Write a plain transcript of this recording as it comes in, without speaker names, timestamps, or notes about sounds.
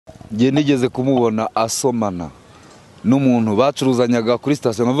ngiye nigeze kumubona asomana n'umuntu bacuruzanyaga kuri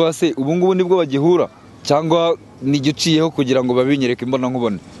station nkavuga se ubu ngubu nibwo bagihura cyangwa nigiciyeho kugira ngo babinyereke imbona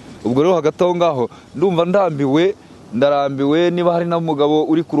nkubone. Ubwo rero hagati aho ngaho ndumva ndarambiwe niba hari n'umugabo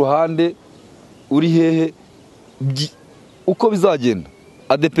uri ku ruhande uri hehe uko bizagenda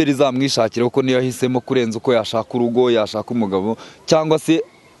ADEPR izamwishakira kuko niyo yahisemo kurenza uko yashaka urugo yashaka umugabo cyangwa se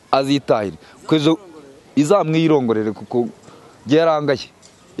azitahire kuko ejo izamwirongorere kuko yarangaye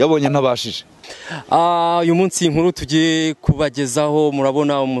yabonye ntabashije. Uyu munsi inkuru tugiye kubagezaho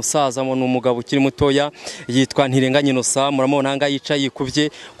murabona umusaza ni umugabo ukiri mutoya yitwa Ntirenganya Innocent. Murabona hanga yicaye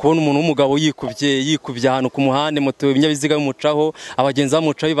yikubye, kubona umuntu w'umugabo yikubye ahantu ku muhande moto ibinyabiziga bimucaho abagenzi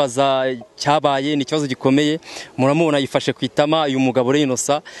bamuca bibaza cyabaye ni ikibazo gikomeye. Murabona yifashe ku itama uyu mugabo rero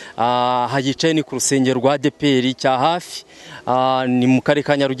Innocent hayicaye ni ku rusengero rwa ADEPR Cyahafi ni mu karere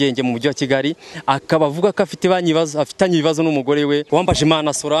ka Nyarugenge mu mujyi wa Kigali. Akaba avuga ko afitanye ibibazo n'umugore we wambaje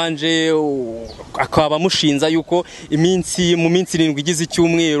Imana Solange, akaba amushinza yuko mu minsi 7 igize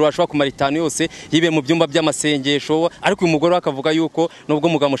icyumweru ashobora kumara 5 yose yibe mu byumba by'amasengesho. Ariko uyu mugore akavuga yuko nubwo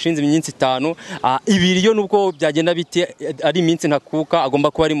umugabo amushinze iminsi 5 ibiri yo nubwo byagenda biti ari iminsi ntakuka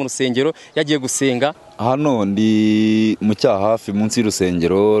agomba kuba ari mu rusengero yagiye gusenga. Hano ndi mu Cyahafi munsi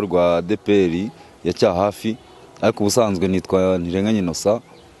y'urusengero rwa ADEPR ya Cyahafi, ariko ubusanzwe nitwa Ntirenganya Innocent.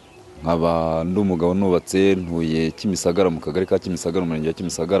 Nkaba ndi umugabo nubatse ntuye Kimisagara mu kagari ka Kimisagara umurenge wa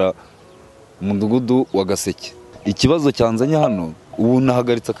Kimisagara umudugudu wa Gaseke. Ikibazo cyanzanye hano ubu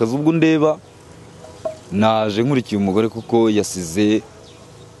nahagaritse akazi ubwo ndeba naje nkurikiye umugore kuko yasize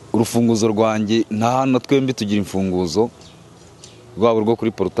urufunguzo rwanjye. Nta hano twembi tugira imfunguzo rwabo rwo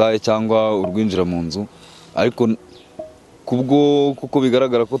kuri portail cyangwa urwinjira mu nzu, ariko kuko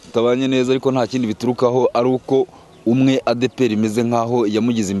bigaragara ko tutabanye neza ariko nta kindi biturukaho ari uko umwe ADEPR imeze nkaho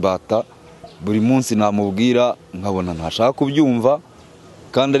yamugize imbata. Buri munsi namubwira nkabona ntashaka kubyumva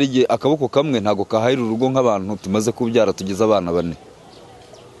kandi ari gihe akaboko kamwe ntago kahayira urugo nk'abantu tumaze kubyara tugeze abana 4.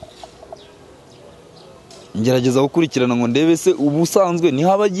 Ngerageza gukurikirana ngo ndebe se ubusanzwe ni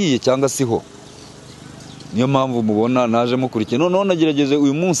habagiye cyangwa siho. Niyo mpamvu mubona naje mukurikirana. None nagerageje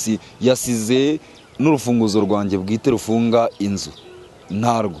uyu munsi yasize n'urufunguzo rwanjye bwite rufunga inzu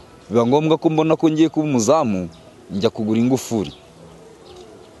ntarwo. Biba ngombwa ko mbona ko ngiye kuba umuzamu njya kugura ingufuri.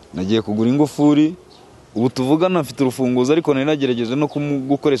 Nagiye kugura ingufuri ubu tuvugana mfite urufunguzo, ariko nari nagerageje no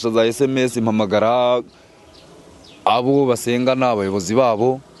gukoresha za SMS mpamagara abo basenga n'abayobozi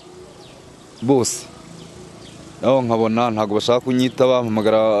babo bose. Aho nkabona ntago bashaka kunyitaba,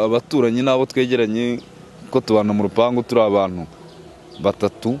 mpamagara abaturanyi n'abo twegeranye ko tubana mu rupangu turi abantu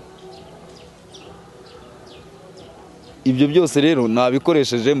 3. Ibyo byose rero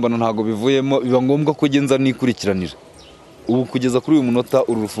nabikoresheje mbona ntago bivuyemo, biba ngombwa ko genza nikurikiranira. Ubu kugeza kuri uyu munota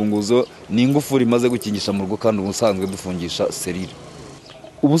uru rufunguzo ni ingufuri maze gukingisha mu rugo kandi ubusanzwe dufungisha serire.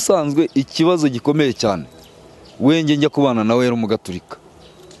 Ubusanzwe ikibazo gikomeye cyane wenge njya kubana nawe rero umugaturika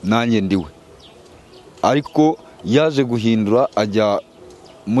nanjye ndiwe, ariko yaje guhindura ajya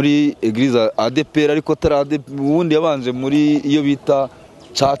muri Bwiza ADEPR ariko tarade ubundi yabanje muri iyo bita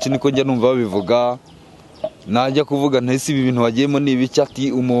church niko njya numva babivuga. Najya kuvuga ntese ibi bintu wagiyemo ni ibiki,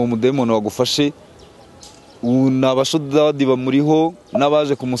 ati umudemoni wagufashe unabashudadi bamuriho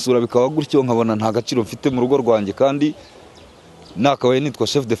nabaje kumusura bikaba gutyo. Nkabona nta gaciro mfite mu rugo rwanjye kandi nakabaye nitwa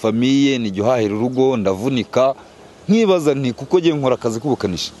chef de famille ni gihahira urugo ndavunika. Nkibaza nti kuko ngiye nkora akazi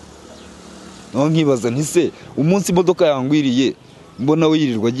k'ubukanishi, no nkibaza nti se umunsi imodoka yangwiriye mbona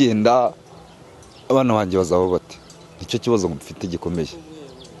wirirwa agenda abana banjye bazaba bate. Nicyo kibazo mfite gikomeye.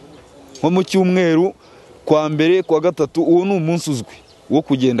 Nko mu cyumweru kwa mbere kwa gatatu uwo ni umunsi uzwi wo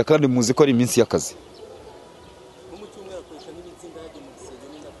kugenda kandi muzi ko ari iminsi y'akazi.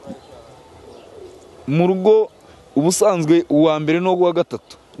 Mu rugo ubusanzwe uwa mbere no wa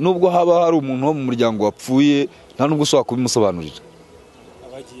gatatu nubwo haba hari umuntu wo mu muryango wapfuye nta nubwo ushobora kubimusobanurira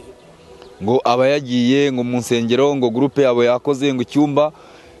ngo abayagiye ngo mu nsengero ngo groupe yabo yakoze ngo icyumba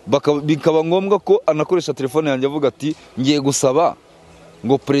bikaba ngombwa ko anakoresha telefone yanjye avuga ati ngiye gusaba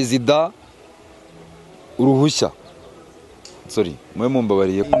ngo president uruhushya. Sorry mwe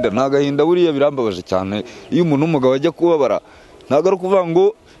mumbabariye ntagahinda buriya birambabaje cyane iyo umuntu umugabo ajya kubabara. Ntago ari kuvuga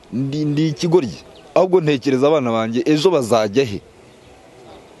ngo ndi ikigoryi, ahubwo ntekereza abana banjye ejo bazajya he.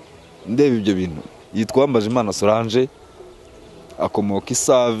 Ndebe ibyo bintu. Yitwa Mbaje Imana Solange akomoka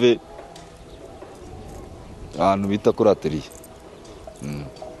Isave ahantu bita kuri atelier.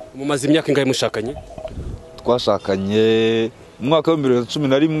 Mumaze imyaka ingahe mushakanye? Twashakanye mu mwaka wa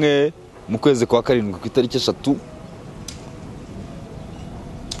 2011 mu kwezi kwa 7 ku itariki 3.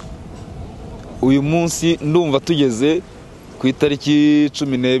 Uyu munsi ndumva tugeze ku itariki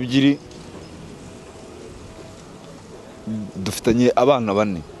 12 dufitanye abana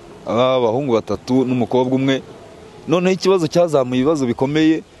 4. abahungu 3 n'umukobwa umwe. Noneho ikibazo cyazamuye ibibazo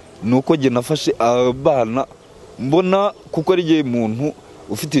bikomeye nuko nge nafashe abana mbona kuko ari giye muntu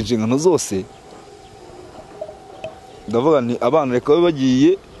ufite inshingano zose, ndavuga nti abana reka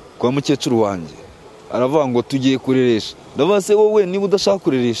bagiye kwa mukecuru wanjye, aravuga ngo tugiye kureresha. Ndavuga se wowe niba udashaka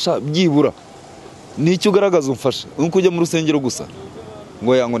kureresha byibura nicyo ugaragaza umfasha, nuko ujya mu rusengero gusa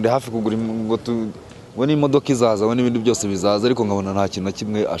ngo yango ndi hafi kugura ngo n'imodoka izaza ngo n'ibindi byose bizaza, ariko nkabona nta kintu na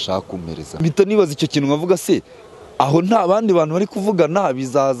kimwe ashaka kumpereza. Mpita nibaza icyo kintu nkavuga se aho nta bandi bantu bari kuvugana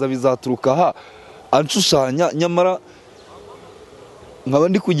bizaza bizaturuka aha anshushanya, nyamara nkaba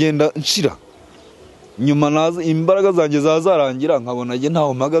ndi kugenda nshira nyuma naza imbaraga zanjye zazarangira nkabona nge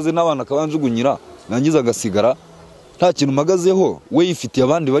ntaho mpagaze n'abana kabanjugunyira nangiza agasigara nta kintu mpagazeho, we yifitiye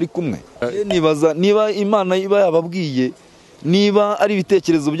abandi bari kumwe. Nibaza niba Imana iba yababwiye, niba ari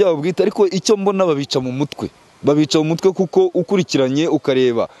ibitekerezo byabo bwite, ariko icyo mbona babica mu mutwe kuko ukurikiranye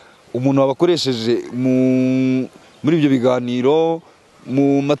ukareba umuntu wabakoresheje muri ibyo biganiro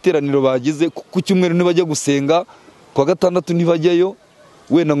mu materaniro bagize ku cyumweru ntibajya gusenga, kwa gatandatu ntibajyayo,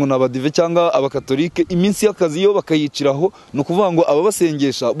 wenda ngo n'abadive cyangwa abakatolike, iminsi y'akazi yo bakayiciraho. Ni ukuvuga ngo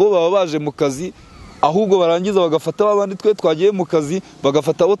ababasengesha bo baba baje mu kazi, ahubwo barangiza bagafata abandi twe twagiye mu kazi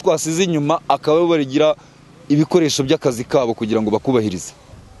bagafata abo twasize inyuma, akaba barigira ibikoresho by'akazi kabo kugira ngo bakubahirize.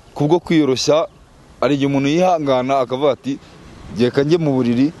 Kubwo kwiyoroshya ari igihe umuntu yihangana akavuga ati giye kanjye mu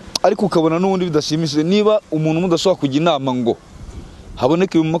buriri, ariko ukabona n'ubundi bidashimishije. Niba umuntu mudashobora kujya inama ngo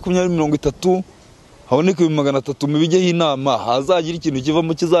haboneke 20-30, haboneke 300 mu bijyeho inama, hazagira ikintu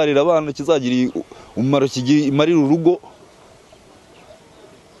kivamo kizarira abana, kizagira umumaro, kimarira urugo,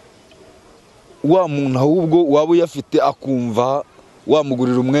 wa muntu ahubwo waba uyafite akumva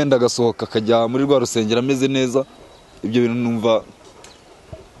wamugurira umwenda agasohoka akajya muri rwa rusengero ameze neza. Ibyo bintu numva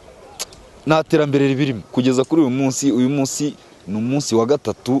nta terambere ribirimo kugeza kuri uyu munsi ni umunsi wa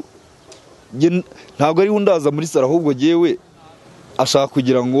 3. Ntabwo ari undaza muri sara, ahubwo jewe ashaka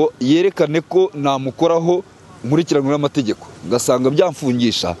kugira ngo yerekane ko namukoraho nkurikiranwe n'amategeko, ngasanga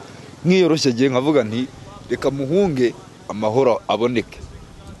byamfungisha nkiyoroshye giye nkavuga nti reka muhunge amahoro aboneke.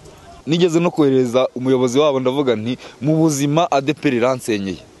 Nigeze no kohereza umuyobozi wabo ndavuga nti mu buzima ADEPR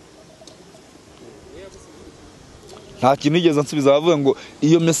iransenyeye, nta kintu nigeze nsubiza. Bavuga ngo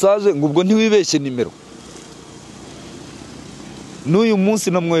iyo message ngo ubwo ntiwibeshye nimero. N'uyu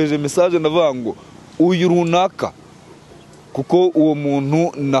munsi namwoheje message ndavuga ngo uyu runaka, kuko uwo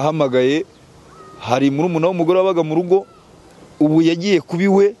muntu nahamagaye hari muri umuntu w'umugore wabaga mu rugo, ubu yagiye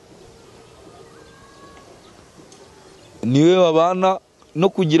kubiwe, niwe babana, no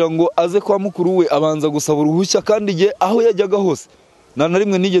kugira ngo aze kwa mukuru we abanza gusaba uruhushya, kandi igihe aho yajyaga hose nta na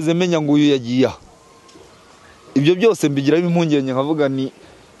rimwe nigeze menya ngo uyu yagiye aha. Ibyo byose mbigiraho impungenge nkavuga ni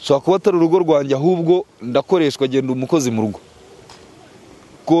shobora kuba atari urugo rwanjye, ahubwo ndakoreshwa, genda umukozi mu rugo,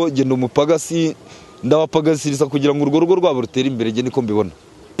 ko genda umupagasi ndabapagasiriza kugira ngo urwo rugo rwabo rutere imbere. Nge niko mbibona.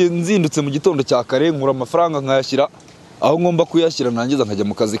 Nzindutse mu gitondo cya kare nkura amafaranga nkayashyira aho ngomba kuyashyira, nangiza nkajya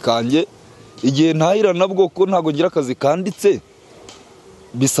mu kazi kanjye. Igihe ntahira nabwo ko ntago ngira akazi kanditse,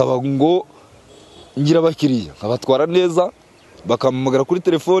 bisaba ngo ngira abakiriya nkabatwara neza, bakampamagara kuri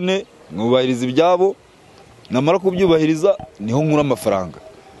telefone nkubahiriza ibyabo, namara kubyubahiriza niho nkura amafaranga.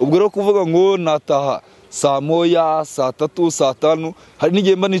 Ubwo rero kuvuga ngo nataha saa 1, saa 3, saa 5, hari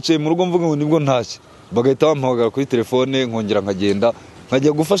n'igihe mba nicaye mu rugo mvuga ngo nibwo ntashye, bagahita bampamagara kuri telefone nkongera nkagenda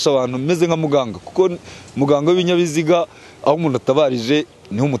nkajya gufasha abantu meze nka muganga, kuko muganga w'ibinyabiziga aho umuntu atabarije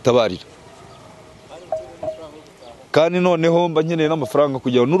niho umutabarira. Kandi noneho mba nkeneye n'amafaranga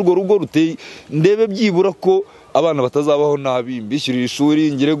kugira ngo n'urwo rugo ruteye, ndebe byibura ko abana batazabaho nabi, mbishyurira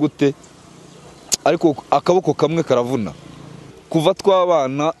ishuri ngire gute. Ariko akaboko kamwe karavuna. Kuva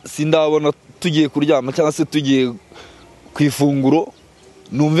twabana sindabona tugiye kuryama cyangwa se tugiye ku ifunguro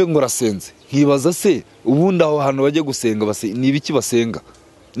numve ngo rasenze. Nkibaza se ubundi aho hantu bajye gusenga ni ibiki basenga?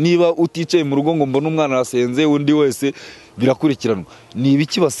 Niba uticaye mu rugo ngo mbone umwana arasenze, undi wese birakurikiranwa, ni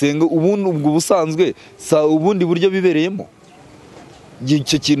ibiki basenga? Ubundi ubwo busanzwe ubundi buryo bibereyemo.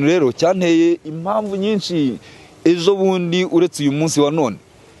 Icyo kintu rero cyanteye impamvu nyinshi. Ejo bundi uretse uyu munsi wa none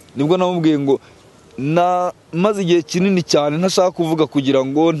nibwo namubwiye ngo maze igihe kinini cyane ntashaka kuvuga kugira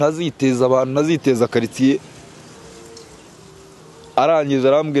ngo ntaziteza abantu, ntaziteza quartier. Arangije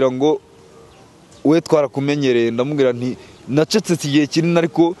arambwira ngo we twarakumenyereye. Ndamubwira nti nacetse igihe kinini,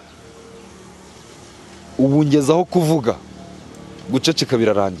 ariko ubu ngezaho kuvuga, guceceka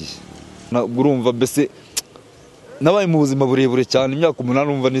birarangiye. Urumva mbese nabaye mu buzima burebure cyane, imyaka 8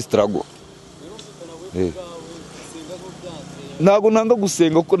 numva ni struggle. Ntago nanga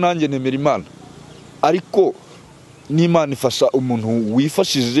gusenga kuko nanjye nemera Imana, ariko n'Imana ifasha umuntu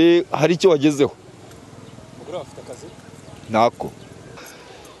wifashije hari icyo wagezeho. Nako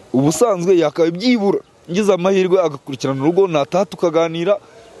ubusanzwe yakabaye byibura ngize amahirwe agakurikirana urugo, nataha tukaganira,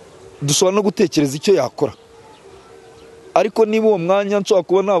 dushobora no gutekereza icyo yakora. Ariko niba uwo mwanya nshobora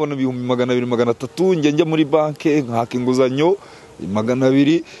kuba nabona 200, 300, njya muri banke nkaka inguzanyo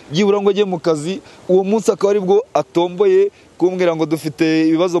 200, byibura ngo ajye mu kazi, uwo munsi akaba aribwo atomboye kumbwira ngo dufite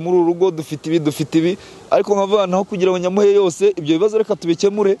ibibazo muri uru rugo, dufite ibi, ariko nkavanaho kugira ngo nyamuhe yose ibyo bibazo reka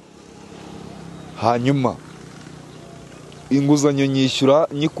tubikemure. Hanyuma inguzanyo nyishyura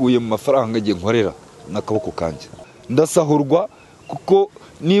nyikuye mu mafaranga ngiye nkorera n'akaboko kanjye, ndasahurwa. Kuko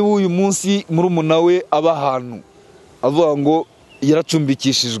niba uyu munsi murumuna we aba ahantu avuga ngo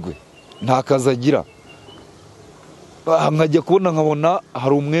yaracumbikishijwe nta kazi agira, nkajya kubona nkabona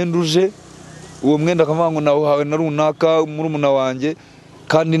hari umwenda uje, uwo mwenda akavuga ngo nawuhawe na runaka murumuna wanjye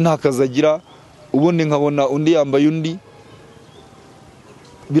kandi nta kazi agira, ubundi nkabona undi yambaye undi,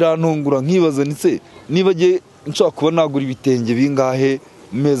 birantungura nkibaza nitse niba nshobora kuba nagura ibitenge bingahe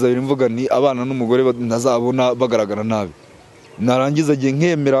mu mezi 2, mvuga ni abana n'umugore ntazabona bagaragara nabi, narangiza agiye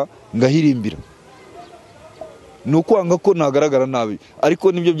nkemera ngahirimbira, ni ukwanga ko nagaragara nabi.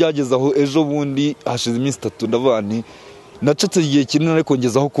 Ariko nibyo byageze aho ejo bundi hashize iminsi 3 ndavuga nti nacetse igihe kinini ariko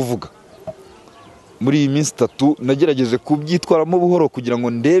ngezaho kuvuga. Muri iyi minsi 3 nagerageje kubyitwaramo buhoro kugira ngo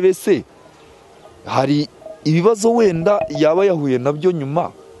ndebe se hari ibibazo wenda yaba yahuye nabyo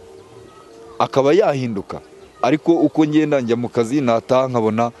nyuma akaba yahinduka. Ariko uko ngenda njya mu kazi nataha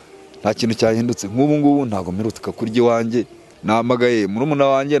nkabona nta kintu cyahindutse. Nk'ubu ngubu ntago mperuka kurya iwanjye, nahamagaye murumuna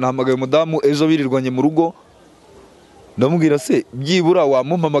wanjye, nahamagaye umudamu ejo birirwanye mu rugo, ndamubwira se byibura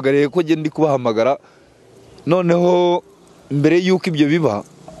wamumpamagariye ko ndi kubahamagara. Noneho mbere y'uko ibyo biba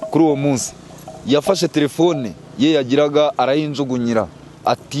kuri uwo munsi yafashe telefone ye yagiraga arayinjugunyira,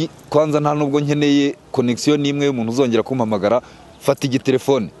 ati kwanza nta nubwo nkeneye connection n'imwe y'umuntu uzongera kumpamagara, fata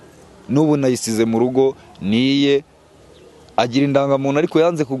igitelefone. N'ubu nayisize mu rugo niye, agira indangamuntu ariko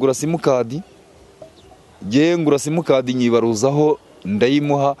yanze kugura simukadi. Ngiye ngura simukadi nyibaruzaho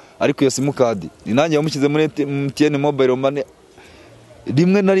ndayimuha, ariko iyo simukadi ni nanjye yamushyize muri MTN mobile money,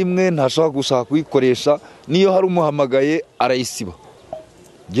 rimwe na rimwe ntashaka gushaka kuyikoresha, niyo hari umuhamagaye arayisiba.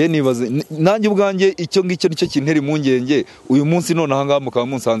 Ngiye nibaze nanjye ubwanjye icyo ngicyo nicyo kintera impungenge. Uyu munsi none aha ngaha mukaba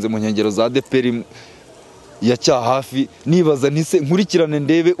munsanze mu nkengero za ADEPR ya Cyahafi, nibaza ntise nkurikirane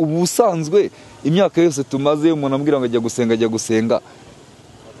ndebe ubusanzwe imyaka yose tumaze umuntu ambwira ngo ajya gusenga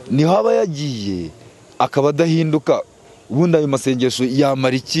ni haba yagiye akaba adahinduka. Ubundi ayo masengesho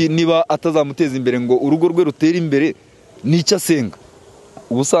yamara iki niba atazamuteza imbere ngo urugo rwe rutere imbere? Nicyo asenga.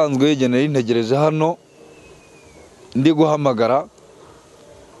 Ubusanzwe nari ntegereje hano ndi guhamagara,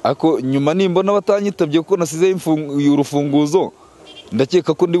 ariko nyuma nimbona batanyitabye kuko nasize urufunguzo,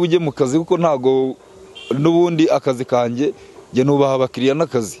 ndakeka ko ndi bujye mu kazi, kuko ntago n'ubundi akazi kanjye njye nubaha abakiriya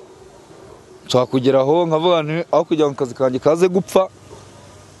n'akazi. Nshaka kugeraho nkavuga nti aho kujya mu kazi kanjye kaze gupfa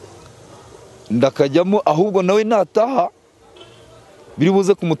ndakajyamo, ahubwo nawe nataha biri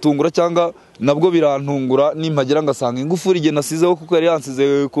buze kumutungura, cyangwa nabwo birantungura nimpagera ngasanga ingufuri igihe nasizeho, kuko yari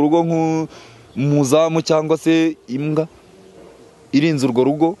yansize ku rugo nk'umuzamu cyangwa se imbwa irinze urwo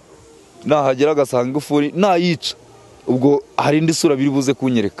rugo, nahagera agasanga ingufuri nayica, ubwo hari indi sura biri buze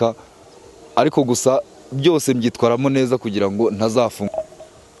kunyereka. Ariko gusa byose mbyitwaramo neza kugira ngo ntazafunga.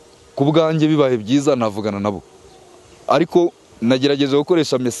 Ku bwanjye bibaye byiza navugana nabo, ariko nagerageje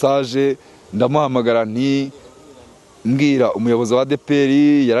gukoresha message, ndamuhamagara nti mbwira umuyobozi wa ADEPR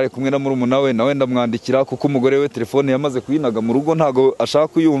yarari kumwe na murumuna we, nawe ndamwandikira kuko umugore we telefone yamaze kuyinaga mu rugo ntago ashaka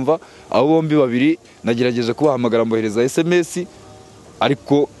kuyumva. Abo bombi babiri nagerageje kubahamagara mbohereza SMS,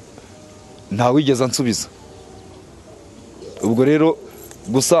 ariko nta wigeze ansubiza. Ubwo rero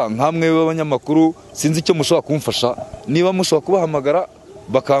gusa nkamwe b'abanyamakuru sinzi icyo mushobora kumfasha, niba mushobora kubahamagara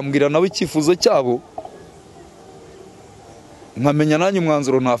bakambwira nawe icyifuzo cyabo, nkamenya nanjye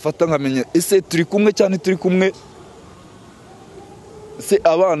umwanzuro nafata, nkamenya ese turi kumwe cyane turi kumwe, se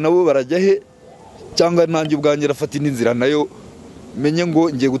abana bo barajya he, cyangwa nanjye ubwanjye rafata indi nzira nayo menye ngo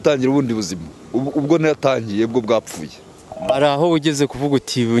ngiye gutangira ubundi buzima. Ubwo natangiye bwo bwapfuye. Hari aho ugeze kuvuga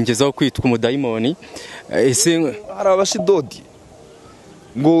uti bungezaho kwitwa umudayimoni. Ese hari abashidodi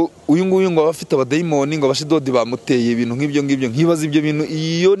ngo uyu nguyu ngo abafite abadayimoni, ngo abashidodi bamuteye ibintu nk'ibyo nkibaza ibyo bintu.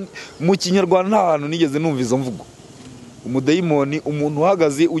 Iyo mu Kinyarwanda nta hantu nigeze numva izo mvugo. Umudayimoni umuntu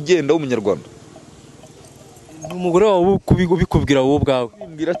uhagaze ugenda w'umunyarwanda. umugore wawe ubikubwira wowe ubwawe?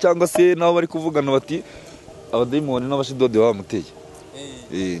 Bimbwira cyangwa se nabo bari kuvugana bati abadayimoni n'abashidodi bamuteye.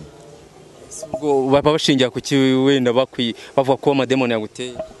 Ubwo baba bashingira ku ki wenda bavuga ko amademoni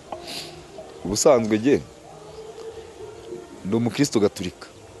yaguteye? Ubusanzwe nge ndi umukristo gatolika,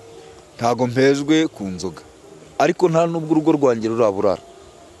 ntago mpejwe ku nzoga, ariko nta nubwo urugo rwanjye ruraburara,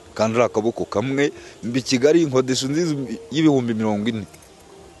 kandi ari akaboko kamwe mbi Kigali inkodesho nziza y'ibihumbi 40.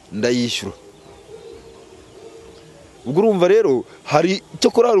 ndayishyura. Ubwo urumva rero hari cyo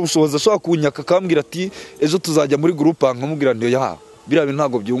korari ubushobozi ashobora kunyaka akambwira ati ejo tuzajya muri groupe, nkamubwira nti ya biriya bintu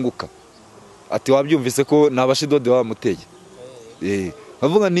ntabwo byunguka, ati wabyumvise ko nabashidode bamuteye.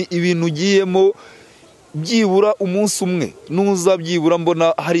 Bavuga ni ibintu ugiyemo byibura umunsi umwe nuza byibura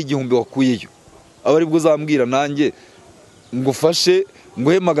mbona hari 1000 wakuyeyo, aba ari bwo uzambwira nanjye ngufashe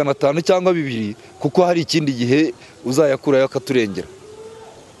nguhe 500 cyangwa 200, kuko hari ikindi gihe uzayakurayo akaturengera.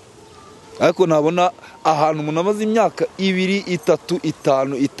 Ariko nabona ahantu umuntu amaze imyaka 2, 3,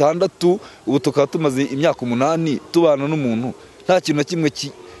 5, 6, ubu tukaba tumaze imyaka 8 tubana n'umuntu, nta kintu na kimwe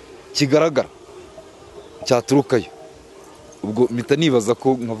kigaragara cyaturukayo. Ubwo mpita nibaza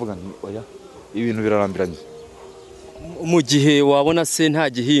ko nkavuga nti oya, ibintu birarambiranye. Mu gihe wabona se nta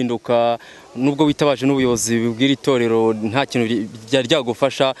gihinduka, nubwo witabaje n'ubuyobozi bw'iri torero, nta kintu byari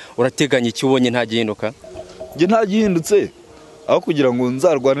ryagufasha, urateganya iki ubonye nta gihinduka? Nge nta gihindutse, aho kugira ngo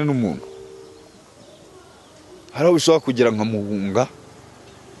nzarwane n'umuntu, hari aho bishobora kugira nkamuhunga,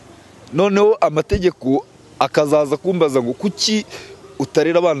 noneho amategeko akazaza kumbaza ngo kuki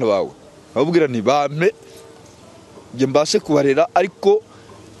utarera abana bawe, ababwira nti bampe nge mbashe kubarera, ariko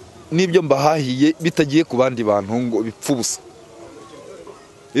n'ibyo mbahahiye bitagiye ku bandi bantu ngo bipfu busa.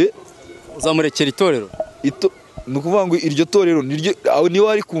 Uzamurekera itorero? Ni ukuvuga ngo iryo torero niwe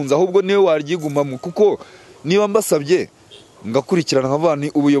warikunze, ahubwo niwe waryigumamo, kuko niba mbasabye ngakurikirana nkavuga ni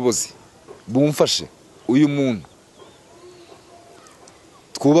ubuyobozi bumfashe uyu muntu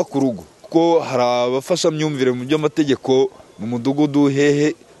twubaka urugo, kuko hari abafasha myumvire mu by'amategeko mu mudugudu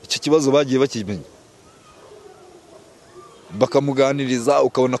hehe icyo kibazo bagiye bakimenya, bakamuganiriza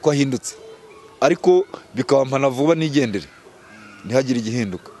ukabona ko ahindutse, ariko bikabampana vuba nigendere ntihagire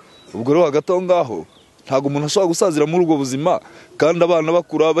igihinduka. Ubwo rero hagati aho ngaho ntabwo umuntu ashobora gusazira muri ubwo buzima, kandi abana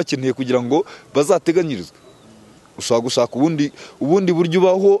bakura bakeneye kugira ngo bazateganyirizwe. Ushobora gushaka ubundi buryo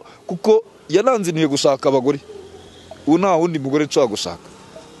ubaho, kuko yananziniye gushaka abagore, ubu nta wundi mugore nshobora gushaka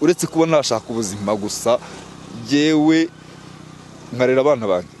uretse kuba nashaka ubuzima gusa jyewe nkarera abana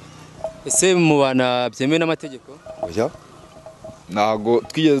banjye. Ese mu bana byemewe n'amategeko? Oya, ntago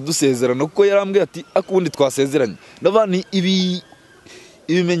twigeze dusezerana, kuko yarambwiye ati akundi twasezeranye. Ndabani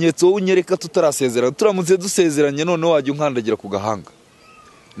ibimenyetso unyereka tutarasezerana, turamutse dusezeranye none wajya unkandagira ku gahanga.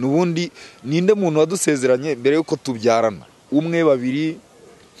 Nubundi ninde muntu wadusezeranye mbere yuko tubyarana, 1, 2,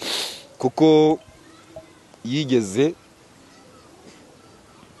 kuko yigeze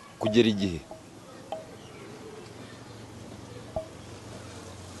kugera igihe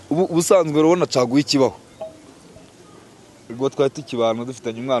ubusanzwe urabona caguye ikibaho, ubwo twari tukibana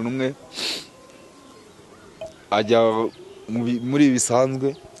dufitanye umwana umwe ajya muri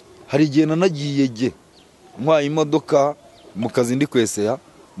bisanzwe. Hari igihe nanagiye ntwaye imodoka mu kazi ndi kweseya,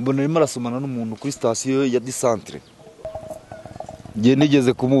 mbona arimo arasomana n'umuntu kuri sitasiyo ya disantre. Ngiye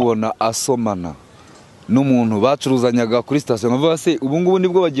nigeze kumubona asomana n'umuntu bacuruzanyaga kuri sitasiyo, nkavuga se ubu ngubu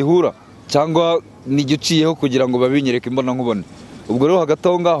nibwo bagihura cyangwa nigiciyeho kugira ngo babinyereke mbona nkubone. Ubwo rero hagati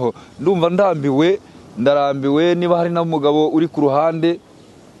aho ngaho ndumva ndarambiwe, niba hari n'umugabo uri ku ruhande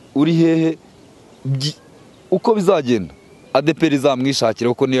uri hehe, uko bizagenda ADEPR izamwishakira,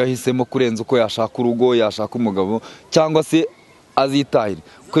 kuko niyo yahisemo kurenza uko yashaka urugo, yashaka umugabo, cyangwa se azitahire,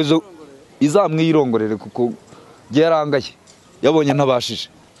 kuko ejo izamwirongorere, kuko yarangaye yabonye ntabashije.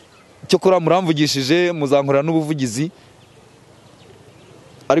 Cyo kora muramvugishije, muzankorera n'ubuvugizi,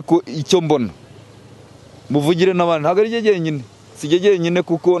 ariko icyo mbona muvugire n'abandi, ntabwo ari jyenyine, si jyenyine,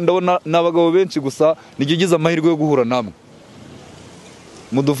 kuko ndabona n'abagabo benshi, gusa nijye ugize amahirwe yo guhura namwe.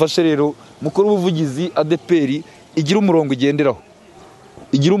 Mudufashe rero mukora ubuvugizi, ADEPR igira umurongo igenderaho,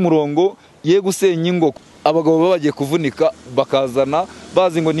 igira umurongo, ye gusenya ingo abagabo baba bagiye kuvunika bakazana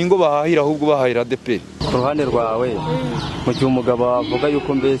bazi ngo ningo bahahira, ahubwo bahahira ADEPR. Ku ruhande rwawe, mu gihe umugabo avuga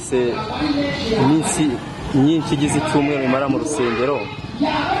yuko mbese iminsi myinshi igize icyumweru imara mu rusengero,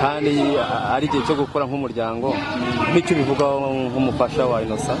 kandi ari igihe cyo gukora nk'umuryango, n'icyo bivugaho nk'umufasha wa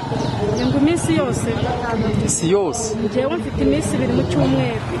Innocent? Ngo iminsi yose, isi yose njyewe mfite iminsi 2 mu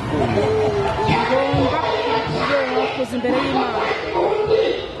cyumweru ngomba kuza imbere y'Imana.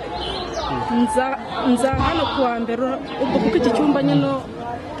 Nza hano kuwa mbere, ubwo kuko iki cyumba nyine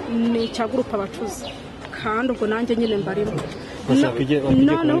ni icya gurupe abacuzi, kandi ubwo nanjye nyine mbarimo.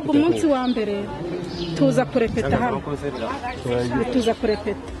 Noneho ubwo umunsi wa mbere tuza kurepeta hano, tuza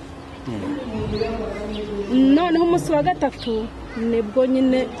kurepeta. Noneho umunsi wa gatatu nibwo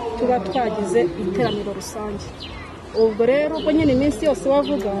nyine tuba twagize iteraniro rusange. Ubwo rero ubwo nyine iminsi yose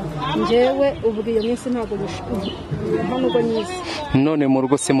wavuga, njyewe ubwo iyo minsi ntabwo hano ubwo nyizi. None mu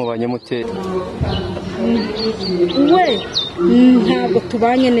rugo se mubanye mute? We ntabwo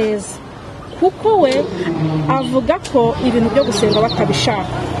tubanye neza, kuko we avuga ko ibintu byo gusenga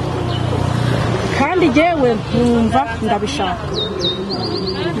batabishaka. kandi jyewe nkumva ndabishaka.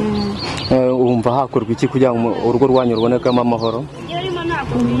 Wumva hakorwa iki kugira ngo urugo rwanyu rubonekamo amahoro?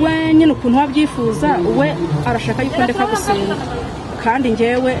 We nyine ukuntu wabyifuza, we arashaka yuko ndeka gusenga kandi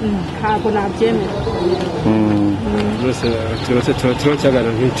njyewe ntabwo nabyemera. Turimo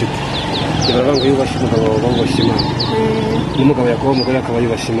cyaganira nk'inshuti baravuga ngo yubashye umugabo bubashye Imana, n'umugabo yakubaha umugore akaba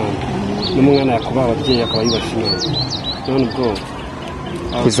yubashye Imana, n'umwana yakubaha ababyeyi akaba yubashye Imana. None ubwo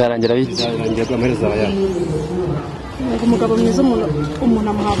bizarangira biki? bizarangira amaherezo aba yayo. Umugabo mwiza umuntu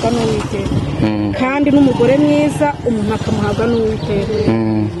amuhabwa n'Uwiteka, kandi n'umugore mwiza umuntu akamuhabwa n'Uwiteka.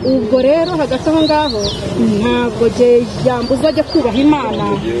 Ubwo rero hagati aho ngaho ntabwo yambuza ajya kubaha Imana.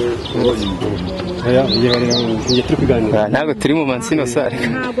 Ntabwo turi mu mansino sare.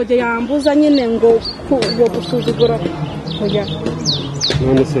 Ntabwo yambuza nyine ngo gusuzugura kujya.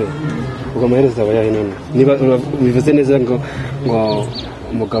 None se ubwo amaherezo aba yayo. None niba bivuze neza ngo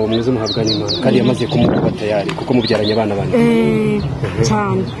umugabo mwiza umuhabwa n'Imana kandi yamaze kumuha tayari kuko mubyaranye abana bane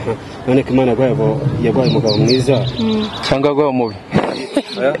cyane. None ko Imana yaguhaye umugabo mwiza cyangwa yaguhaye umubi?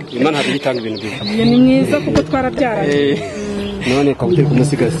 Imana ntabwo itanga ibintu byiza. Ni mwiza kuko twarabyaranye. None ukaba utari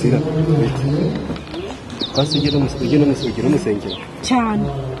kumusigasira kwasi ugena umusengero cyane.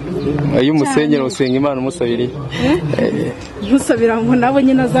 Iyo umusengero usenga Imana umusabiriye? Musabira ngo nawe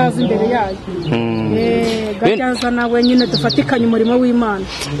nyine azaza imbere yayo. Gacyaza nawe nyine dufatikanye umurimo w'Imana.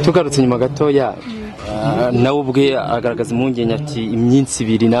 Tugarutse nyuma gatoya, nawe ubwe agaragaza impungenge ati iminsi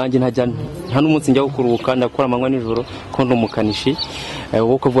 2 nanjye nta n'umunsi njya kuruhuka, ndakora amanywa nijoro ko ndi umukanishi.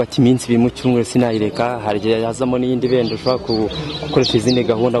 Wowe ukavuga ati iminsi 2 mu cyumweru sinayireka, hari igihe yazamo n'iyindi benda ushobora gukoresha izindi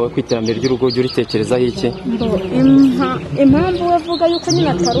gahunda. We kwiterambere ry'urugo ujya uritekerezaho iki? Impamvu we avuga yuko nyine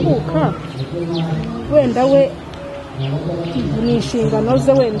ataruhuka, wenda we ni inshingano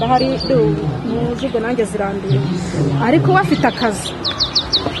ze, wenda hari muzigo nanjye ziranduye, ariko we afite akazi.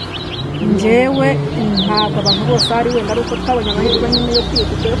 Njyewe ntabwo abantu bose ari wenda ari uko twabonye amahirwe nyine yo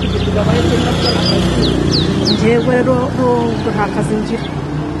kwiga yo kugirirwa amahirwe yo kubona akazi. Njyewe rero nta kazi ngira.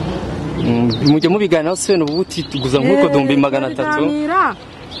 Mujye mubiganiraho se wenda ubu utiguza nk'uko 300.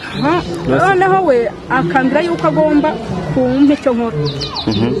 Noneho we akambira yuko agomba kumpa icyo nkora,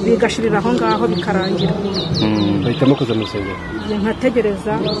 bigashirira aho ngaho bikarangira. bahitamo kuza mu rusengero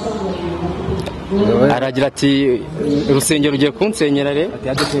nkategereza. Aragira ati urusengero ugiye kunsenyera re? ati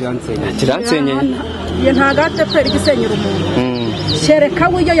ADEPR yansenyera. Kiransenyeye. Ye ntago ADEPR igisenyera umuntu. Shereka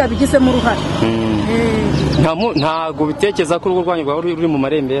we iyo yabigizemo uruhare. Ntago bitekereza ko urugo rwanyu rwari ruri mu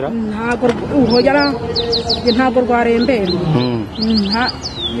marembera? Ntago rwarembera.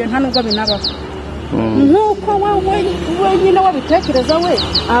 Nta nubwo binabaho. Nkuko we nyine wabitekereza we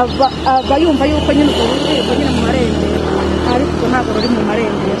aba yumva yuko nyine urwo nyine mu marembera, ariko ntabwo ruri mu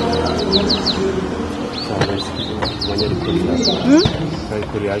marembera.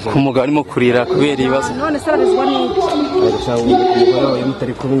 Umugabo arimo kurira kubera ibibazo. None se arabizwa n'iki? Umugore wawe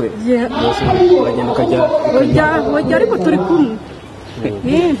mutari kumwe uragenda ukajya ariko turi kumwe.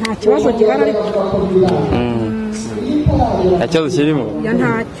 Nta kibazo gihari ariko. Nta kibazo kirimo?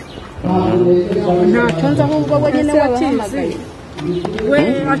 Ntacyo nzi, ahubwo we nyine wakizi.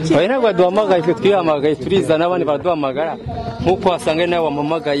 Oya ntabwo waduhamagaye, twe twihamagaye turiza n'abandi baraduhamagara nk'uko wasanga nawe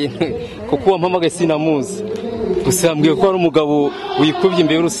wampamagaye, kuko wampamagaye sinamuzi. Gusa yambwiye ko ari umugabo wikubye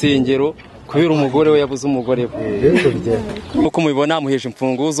imbere y'urusengero kubera umugore we yabuze umugore we. Nk'uko mubibona amuheje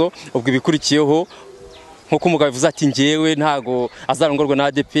imfunguzo. Ubwo ibikurikiyeho nk'uko umugabo bivuze ati njyewe ntago azarongorwa na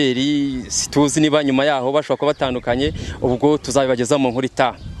ADEPR, situzi niba nyuma yaho bashobora kuba batandukanye. Ubwo tuzabibageza mu nkuru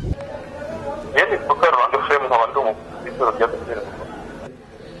itaha.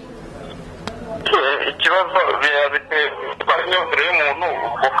 Ikibazo bitwara imyumvire y'umuntu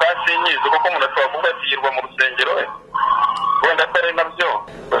ukasinyiza kuko umuntu atavuga ati yirwa mu rusengero we wenda atari nabyo,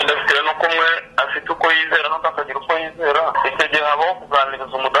 wenda bitewe n'uko umwe afite uko yizera n'undi akagira uko yizera. Icyo gihe habaho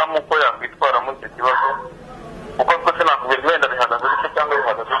kuganiriza umudamu uko yakwitwara muri icyo kibazo, kuko twese nakubwira wenda bihagaze bityo cyangwa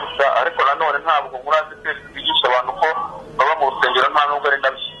bihagaze gusa, ariko nanone ntabwo muri ADEPR twigisha abantu ko baba mu rusengero nta nubwo ari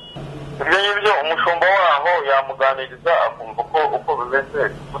nabyo. Ibyo ngibyo umushumba waho yamuganiriza akumva uko bimeze,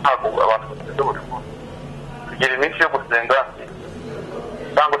 kuko ntabwo abantu basenga buri munsi. Tugira iminsi yo gusenga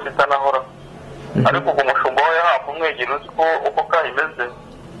cyangwa se itanahora, ariko ubwo umushumba we yahawe kumwegera uzi ko uko kahimeze,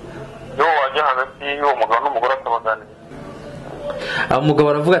 niwo wajya hagati y'uwo mugabo n'umugore akabaganiriza. Umugabo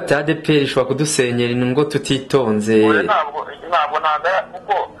aravuga ati ADEPR ishobora kudusenyera ngo tutitonze. Ntabwo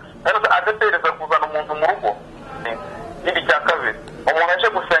kuko ADEPR iza kuzana umuntu mu rugo. N'indi cya kabiri, umuntu aje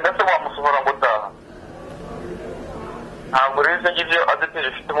gusenga se wamusohora ngo utaha? Ntabwo rero ibyo ngibyo ADEPR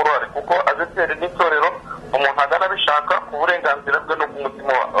ifitemo uruhare, kuko ADEPR n'itorero umuntu agana abishaka ku burenganzira bwe no ku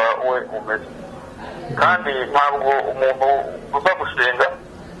mutima we umeze. Kandi ntabwo umuntu uza gusenga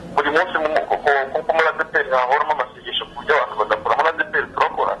buri munsi ku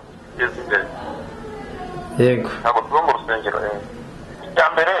yego ntabwo tuba mu rusengero. Icya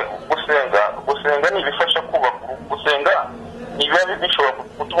mbere gusenga ni ibifasha kubaka. Gusenga ni biba bishobora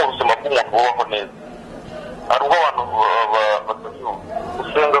gutuma ubuzima bw'umuntu bubaho neza. Hari ubwo abantu batabyumva.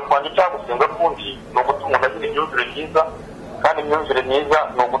 Gusenga kwanjye cyangwa gusenga kundi ni ugutuma umuntu agira imyumvire myiza, kandi imyumvire myiza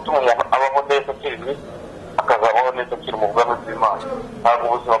ni ugutuma umuntu abaho neza akiri mwiza, akazabaho neza akiri mu bwami bw'Imana. Ntabwo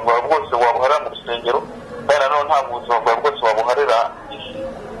ubuzima bwawe bwose wabuharira mu rusengero, kandi nanone ntabwo ubuzima bwawe bwose wabuharira isi.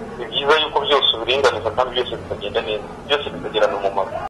 Ni byiza yuko byose ubiringaniza kandi byose bikagenda neza, byose bikagirana umumaro.